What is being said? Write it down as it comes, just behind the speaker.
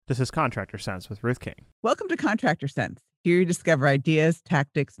This is Contractor Sense with Ruth King. Welcome to Contractor Sense. Here you discover ideas,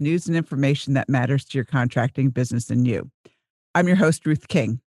 tactics, news, and information that matters to your contracting business and you. I'm your host, Ruth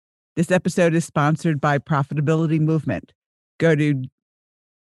King. This episode is sponsored by Profitability Movement. Go to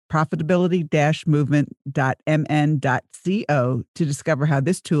profitability-movement.mn.co to discover how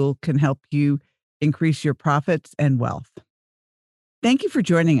this tool can help you increase your profits and wealth. Thank you for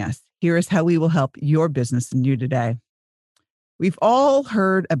joining us. Here is how we will help your business and you today. We've all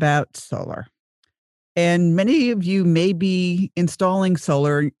heard about solar, and many of you may be installing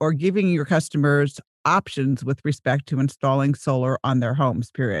solar or giving your customers options with respect to installing solar on their homes,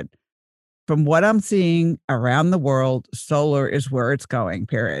 period. From what I'm seeing around the world, solar is where it's going,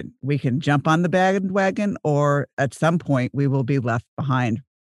 period. We can jump on the bandwagon, or at some point we will be left behind.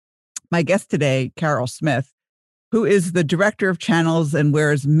 My guest today, Carol Smith, who is the director of channels and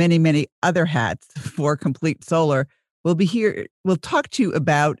wears many, many other hats for Complete Solar, will be here. We'll talk to you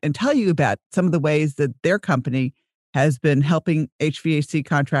about and tell you about some of the ways that their company has been helping HVAC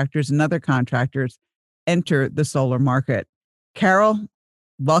contractors and other contractors enter the solar market. Carol,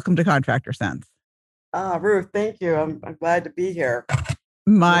 welcome to Contractor Sense. Ruth, thank you. I'm glad to be here.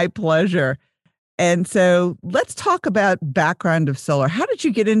 My pleasure. And so let's talk about background of solar. How did you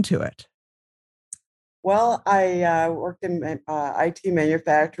get into it? Well, I worked in IT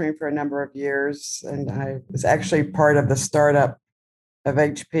manufacturing for a number of years, and I was actually part of the startup of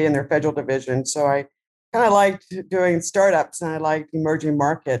HP and their federal division. So I kind of liked doing startups, and I liked emerging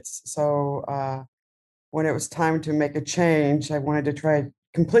markets. So when it was time to make a change, I wanted to try a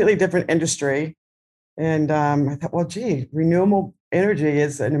completely different industry. And I thought, well, gee, renewable energy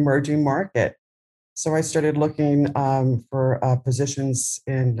is an emerging market. So I started looking for positions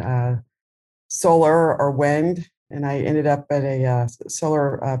in solar or wind, and I ended up at a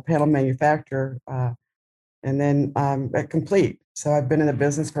solar panel manufacturer, and then at Complete. So I've been in the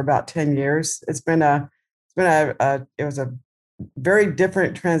business for about 10 years. It was a very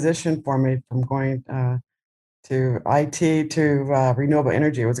different transition for me from going to IT to renewable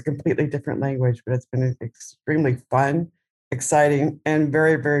energy. It was a completely different language, but it's been extremely fun, exciting, and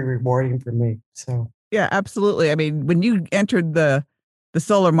very, very rewarding for me. So yeah, absolutely. I mean, when you entered the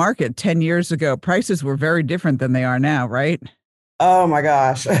solar market 10 years ago, prices were very different than they are now, right? Oh my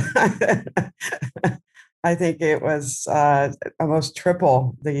gosh. I think it was almost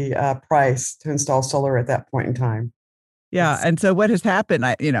triple the price to install solar at that point in time. Yeah. And so what has happened,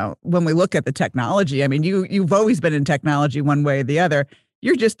 when we look at the technology, I mean, you've always been in technology one way or the other.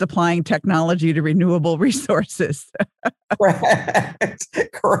 You're just applying technology to renewable resources. Correct.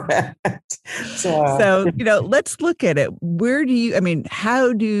 Correct. So, let's look at it.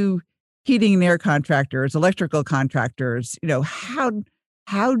 How do heating and air contractors, electrical contractors, how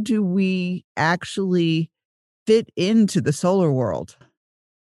do we actually fit into the solar world?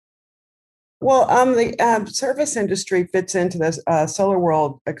 Well, the service industry fits into this solar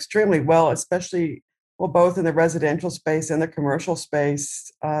world extremely well, especially both in the residential space and the commercial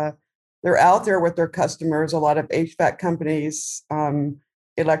space. They're out there with their customers, a lot of HVAC companies,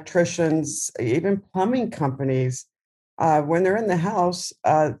 electricians, even plumbing companies. When they're in the house,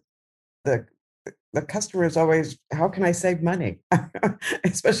 the customer is always, how can I save money?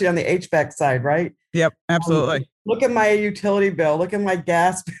 Especially on the HVAC side, right? Yep, absolutely. Look at my utility bill, look at my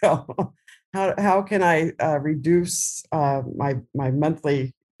gas bill. How can I reduce my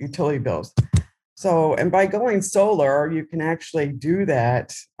monthly utility bills? So, and by going solar, you can actually do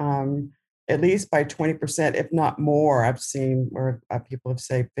that at least by 20%, if not more. I've seen where people have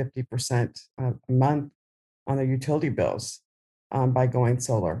saved 50% a month on their utility bills by going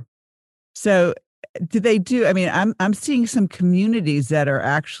solar. So, I'm seeing some communities that are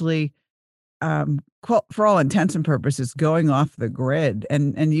actually, for all intents and purposes, going off the grid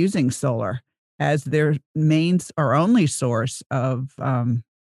and using solar as their main or only source of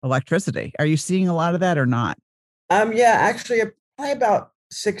electricity. Are you seeing a lot of that or not? Yeah, actually, probably about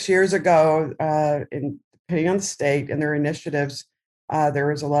 6 years ago, depending on the state and their initiatives, there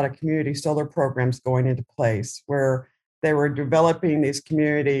was a lot of community solar programs going into place where they were developing these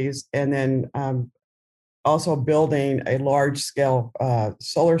communities and then also building a large-scale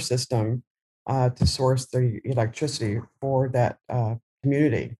solar system to source the electricity for that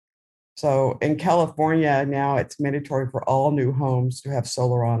community. So in California now, it's mandatory for all new homes to have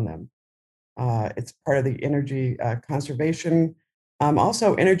solar on them. It's part of the energy conservation.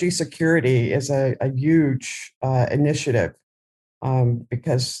 Also, energy security is a huge initiative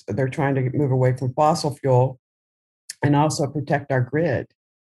because they're trying to move away from fossil fuel and also protect our grid.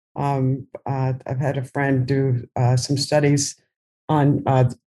 I've had a friend do some studies on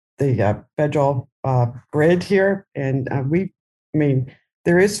the federal grid here, and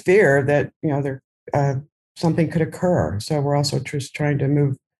there is fear that, there something could occur. So we're also just trying to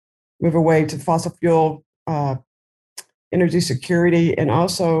move away to fossil fuel energy security, and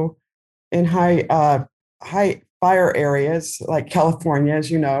also in high fire areas like California,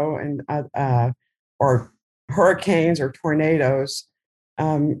 as you know, and or hurricanes or tornadoes.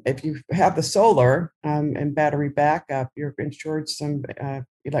 If you have the solar and battery backup, you're insured some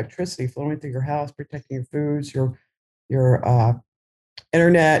electricity flowing through your house, protecting your foods, your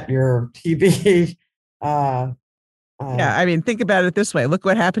internet, your TV. Yeah, I mean, think about it this way. Look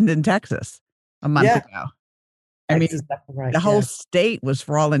what happened in Texas a month Yeah, ago. I mean, that's exactly right. the whole Yeah. state was,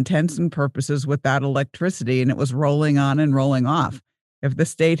 for all intents and purposes, without electricity, and it was rolling on and rolling off. If the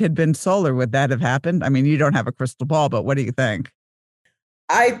state had been solar, would that have happened? I mean, you don't have a crystal ball, but what do you think?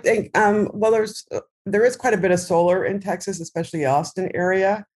 I think, well, there is quite a bit of solar in Texas, especially Austin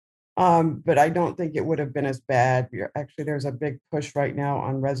area. But I don't think it would have been as bad. Actually, there's a big push right now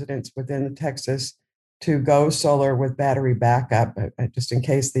on residents within Texas to go solar with battery backup, just in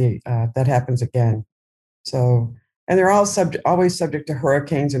case that happens again. So, and they're always subject to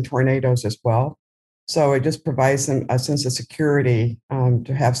hurricanes and tornadoes as well. So it just provides them a sense of security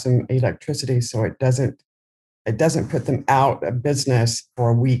to have some electricity, so it doesn't put them out of business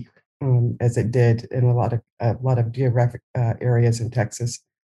for a week, as it did in a lot of geographic areas in Texas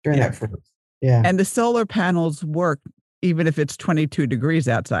during Yeah. that first. Yeah, And the solar panels work even if it's 22 degrees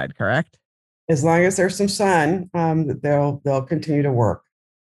outside, correct? as long as there's some sun, they'll continue to work.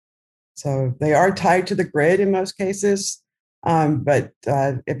 So they are tied to the grid in most cases, but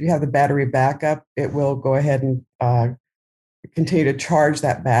if you have the battery backup, it will go ahead and continue to charge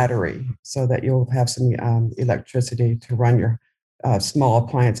that battery so that you'll have some electricity to run your small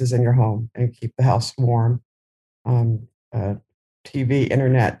appliances in your home and keep the house warm. Um, uh, TV,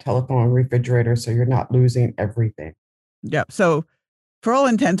 internet, telephone, refrigerator, so you're not losing everything. Yeah. So, for all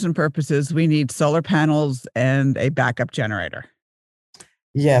intents and purposes, we need solar panels and a backup generator.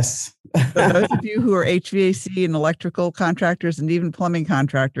 Yes. So, those of you who are HVAC and electrical contractors and even plumbing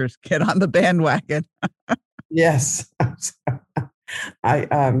contractors, get on the bandwagon. Yes.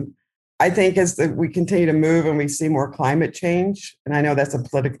 I I think as we continue to move and we see more climate change, and I know that's a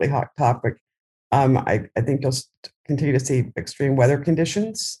politically hot topic, I think you'll continue to see extreme weather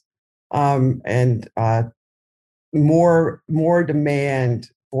conditions, and more demand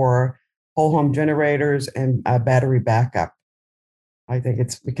for whole home generators and battery backup. I think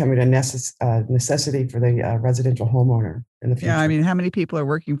it's becoming a necessity for the residential homeowner in the Yeah. I future. mean, how many people are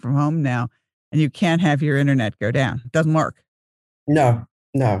working from home now and you can't have your internet go down? It doesn't work. No,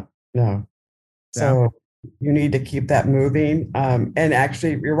 no, no. So, So you need to keep that moving. And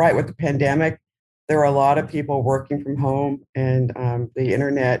actually, you're right with the pandemic. There are a lot of people working from home, and the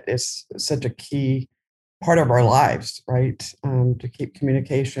internet is such a key part of our lives, right? To keep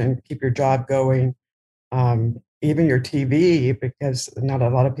communication, keep your job going, even your TV, because not a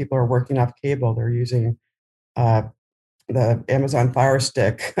lot of people are working off cable. They're using uh, the Amazon Fire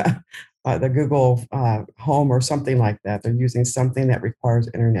Stick, the Google Home, or something like that. They're using something that requires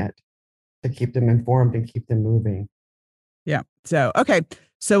internet to keep them informed and keep them moving. yeah. So, okay.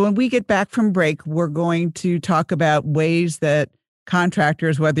 So, when we get back from break, we're going to talk about ways that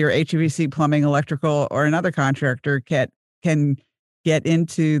contractors, whether you're HVAC, plumbing, electrical, or another contractor, can get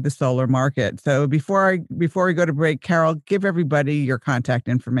into the solar market. So, before we go to break, Carol, give everybody your contact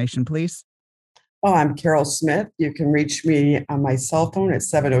information, please. Oh, I'm Carol Smith. You can reach me on my cell phone at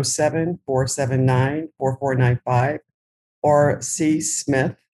 707-479-4495 or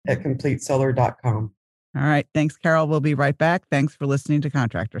csmith@completesolar.com. All right. Thanks, Carol. We'll be right back. Thanks for listening to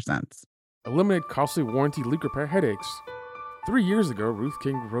Contractor Sense. Eliminate costly warranty leak repair headaches. 3 years ago, Ruth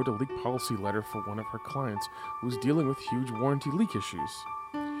King wrote a leak policy letter for one of her clients who was dealing with huge warranty leak issues.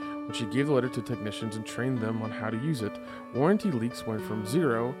 When she gave the letter to technicians and trained them on how to use it, warranty leaks went from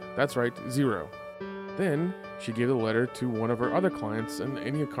zero, that's right, zero. Then, she gave the letter to one of her other clients and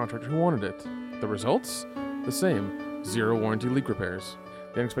any contractor who wanted it. The results? The same, zero warranty leak repairs.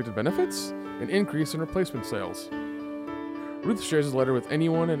 The unexpected benefits? An increase in replacement sales. Ruth shares the letter with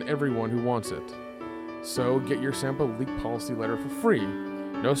anyone and everyone who wants it. So get your sample leak policy letter for free.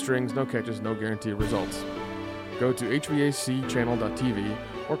 No strings, no catches, no guaranteed results. Go to hvacchannel.tv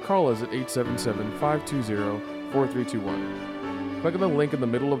or call us at 877-520-4321. Click on the link in the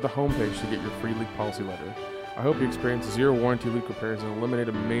middle of the homepage to get your free leak policy letter. I hope you experience zero warranty leak repairs and eliminate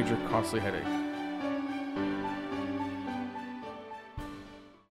a major costly headache.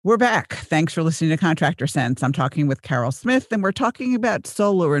 We're back. Thanks for listening to Contractor Sense. I'm talking with Carol Smith, and we're talking about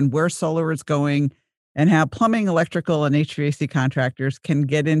solar and where solar is going and how plumbing, electrical, and HVAC contractors can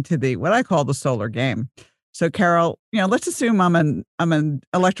get into what I call the solar game. So Carol, let's assume I'm an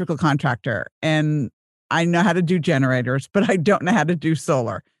electrical contractor and I know how to do generators, but I don't know how to do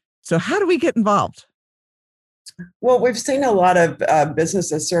solar. So how do we get involved? Well, we've seen a lot of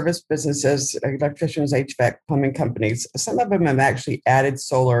businesses, service businesses, electricians, HVAC, plumbing companies. Some of them have actually added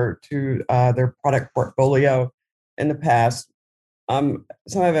solar to their product portfolio in the past. Some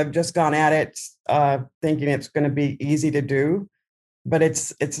of them have just gone at it thinking it's going to be easy to do, but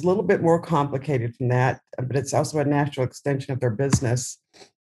it's a little bit more complicated than that. But it's also a natural extension of their business.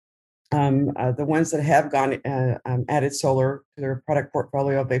 The ones that have gone added solar to their product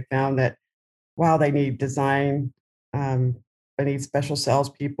portfolio, they found that while they need design, they need special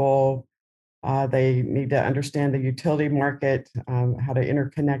salespeople. They need to understand the utility market, how to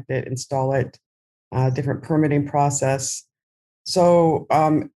interconnect it, install it, different permitting process. So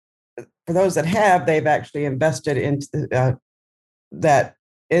for those that have, they've actually invested into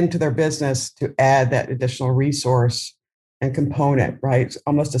into their business to add that additional resource and component, right? It's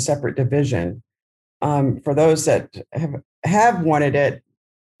almost a separate division. For those that have wanted it,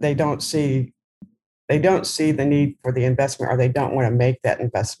 they don't see the need for the investment, or they don't want to make that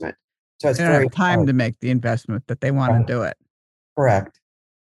investment. So it's They don't very have time hard. to make the investment, but they want to do it. Correct.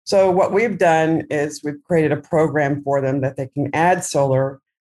 So what we've done is we've created a program for them that they can add solar,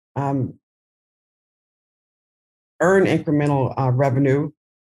 earn incremental revenue,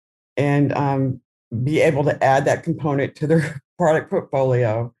 and be able to add that component to their product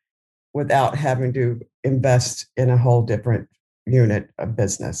portfolio without having to invest in a whole different unit of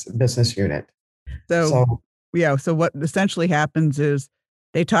business unit. So what essentially happens is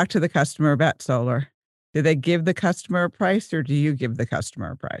they talk to the customer about solar. Do they give the customer a price, or do you give the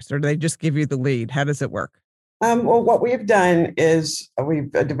customer a price, or do they just give you the lead? How does it work? Well, what we've done is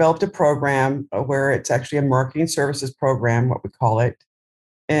we've developed a program where it's actually a marketing services program, what we call it.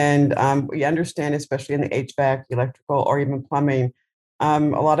 And we understand, especially in the HVAC, electrical, or even plumbing, a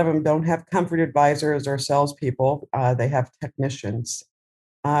lot of them don't have comfort advisors or salespeople. They have technicians.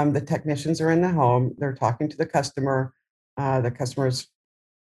 The technicians are in the home. They're talking to the customer. The customer's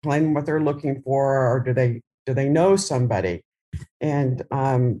explaining what they're looking for, or do they know somebody? And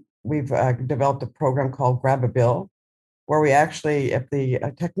we've developed a program called Grab a Bill, where we actually, if the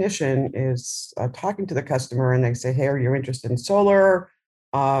technician is talking to the customer and they say, "Hey, are you interested in solar?"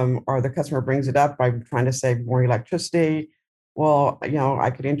 Or the customer brings it up by trying to save more electricity. Well, I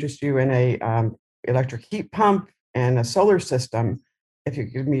could interest you in a electric heat pump and a solar system. If you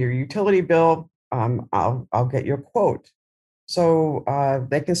give me your utility bill, I'll get you a quote. So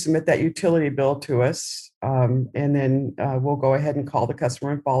they can submit that utility bill to us, and then we'll go ahead and call the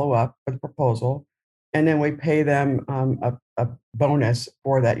customer and follow up with a proposal. And then we pay them a bonus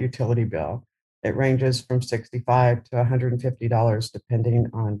for that utility bill. It ranges from $65 to $150, depending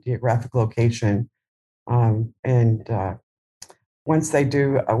on geographic location. And once they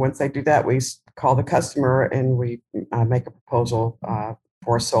do that, we call the customer and we make a proposal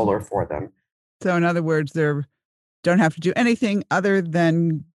for solar for them. So in other words, they don't have to do anything other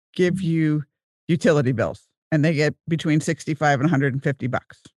than give you utility bills, and they get between $65 and $150.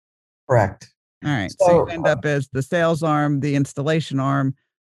 Correct. All right. So you end up as the sales arm, the installation arm.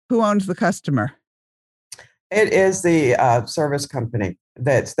 Who owns the customer? It is the service company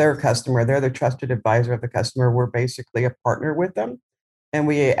that's their customer. They're the trusted advisor of the customer. We're basically a partner with them. And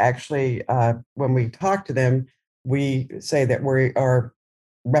we actually, when we talk to them, we say that we are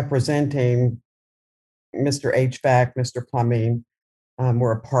representing Mr. HVAC, Mr. Plumbing.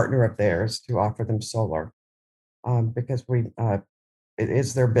 We're a partner of theirs to offer them solar because it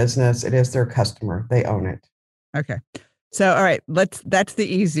is their business. It is their customer. They own it. Okay. So, all right, that's the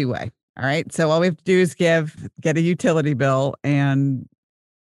easy way. All right. So all we have to do is get a utility bill and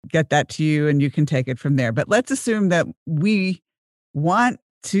get that to you, and you can take it from there. But let's assume that we want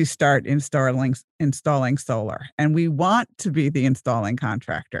to start installing solar, and we want to be the installing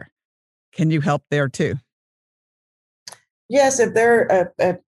contractor. Can you help there too? Yes, if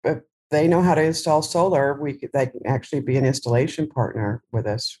they know how to install solar, they can actually be an installation partner with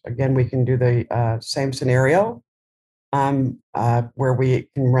us. Again, we can do the same scenario where we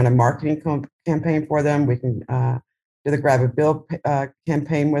can run a marketing campaign for them. We can do the Grab a Bill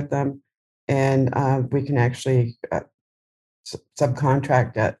campaign with them, and we can actually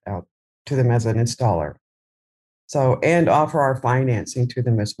subcontract that out to them as an installer. So, and offer our financing to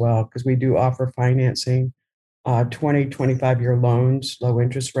them as well, because we do offer financing, 20, 25-year loans, low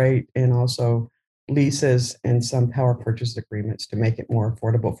interest rate, and also leases and some power purchase agreements to make it more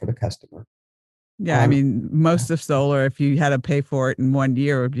affordable for the customer. Yeah, I mean, most of solar, if you had to pay for it in 1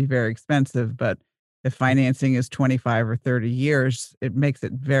 year, it would be very expensive. But if financing is 25 or 30 years, it makes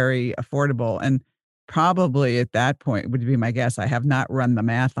it very affordable. And probably at that point would be my guess. I have not run the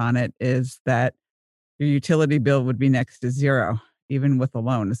math on it, is that your utility bill would be next to zero, even with a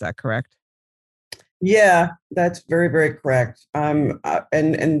loan. Is that correct? Yeah, that's very, very correct. And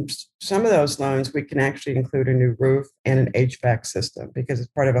some of those loans, we can actually include a new roof and an HVAC system because it's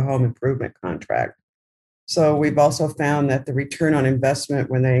part of a home improvement contract. So we've also found that the return on investment,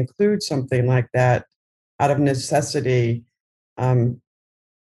 when they include something like that out of necessity,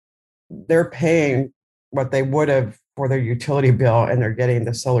 they're paying what they would have for their utility bill, and they're getting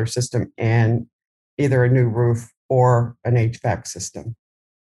the solar system and either a new roof or an HVAC system.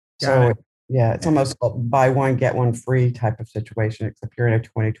 Got So yeah, it's almost a buy one, get one free type of situation, except you're in a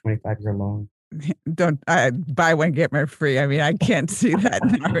 25-year loan. Don't buy one, get one free. I mean, I can't see that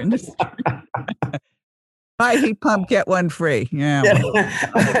in our industry. Buy heat pump, get one free. Yeah. No,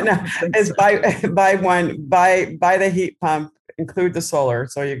 it's buy the heat pump, include the solar.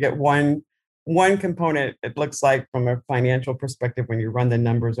 So you get one component, it looks like, from a financial perspective when you run the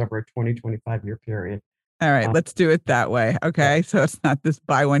numbers over a 25-year period. All right, let's do it that way. Okay. So it's not this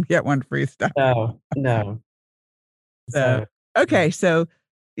buy one, get one free stuff. No. Okay. So,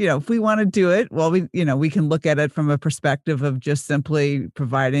 if we want to do it, well, we can look at it from a perspective of just simply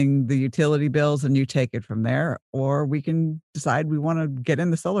providing the utility bills and you take it from there, or we can decide we want to get in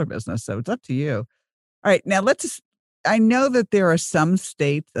the solar business. So it's up to you. All right. Now I know that there are some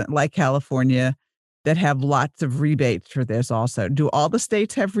states like California that have lots of rebates for this also. Do all the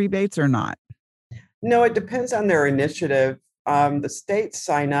states have rebates or not? No, it depends on their initiative. The states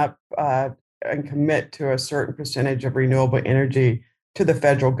sign up and commit to a certain percentage of renewable energy to the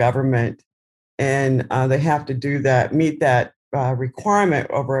federal government, and they have to meet that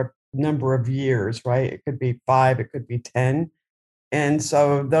requirement over a number of years, right? It could be 5, it could be 10. And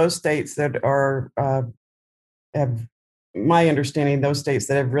so those states that have my understanding, those states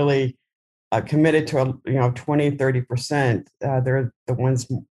that have really committed to 20, 30%, they're the ones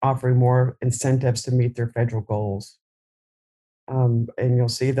offering more incentives to meet their federal goals. And you'll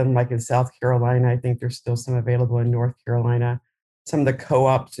see them like in South Carolina. I think there's still some available in North Carolina. Some of the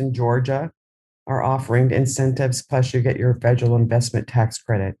co-ops in Georgia are offering incentives, plus you get your federal investment tax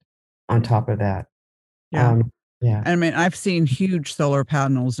credit on top of that. Yeah. Yeah. I mean, I've seen huge solar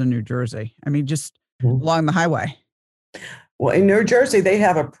panels in New Jersey. I mean, just along the highway. Well, in New Jersey, they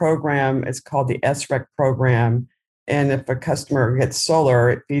have a program. It's called the SREC program. And if a customer gets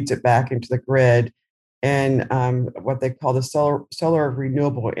solar, it feeds it back into the grid. And what they call the solar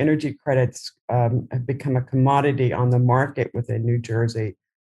renewable energy credits have become a commodity on the market within New Jersey.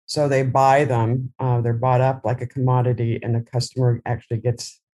 So they buy them. They're bought up like a commodity, and the customer actually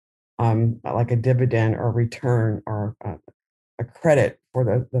gets like a dividend or return or a credit for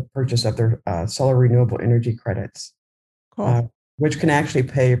the purchase of their solar renewable energy credits. Cool. Which can actually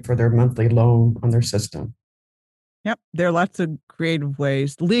pay for their monthly loan on their system. Yep. There are lots of creative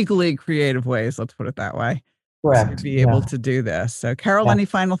ways, legally creative ways, let's put it that way, Correct. to be able to do this. So, Carol, any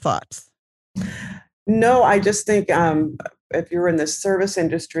final thoughts? No, I just think if you're in the service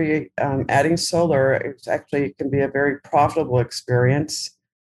industry, adding solar, it can be a very profitable experience.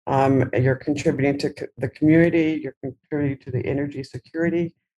 You're contributing to the community, you're contributing to the energy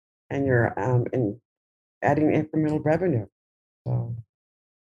security, and you're adding incremental revenue. So.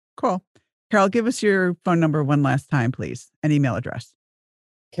 Cool. Carol, give us your phone number one last time, please, and email address.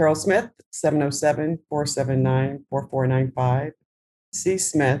 Carol Smith, 707-479-4495,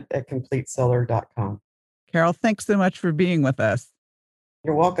 csmith@completesolar.com. Carol, thanks so much for being with us.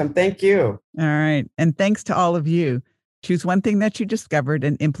 You're welcome. Thank you. All right. And thanks to all of you. Choose one thing that you discovered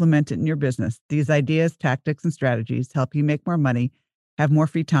and implement it in your business. These ideas, tactics, and strategies help you make more money, have more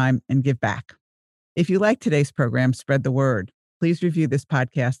free time, and give back. If you like today's program, spread the word. Please review this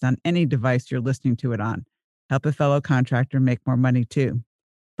podcast on any device you're listening to it on. Help a fellow contractor make more money too.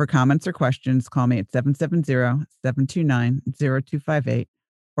 For comments or questions, call me at 770-729-0258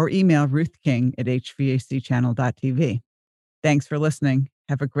 or email ruthking@hvacchannel.tv. Thanks for listening.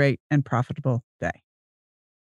 Have a great and profitable day.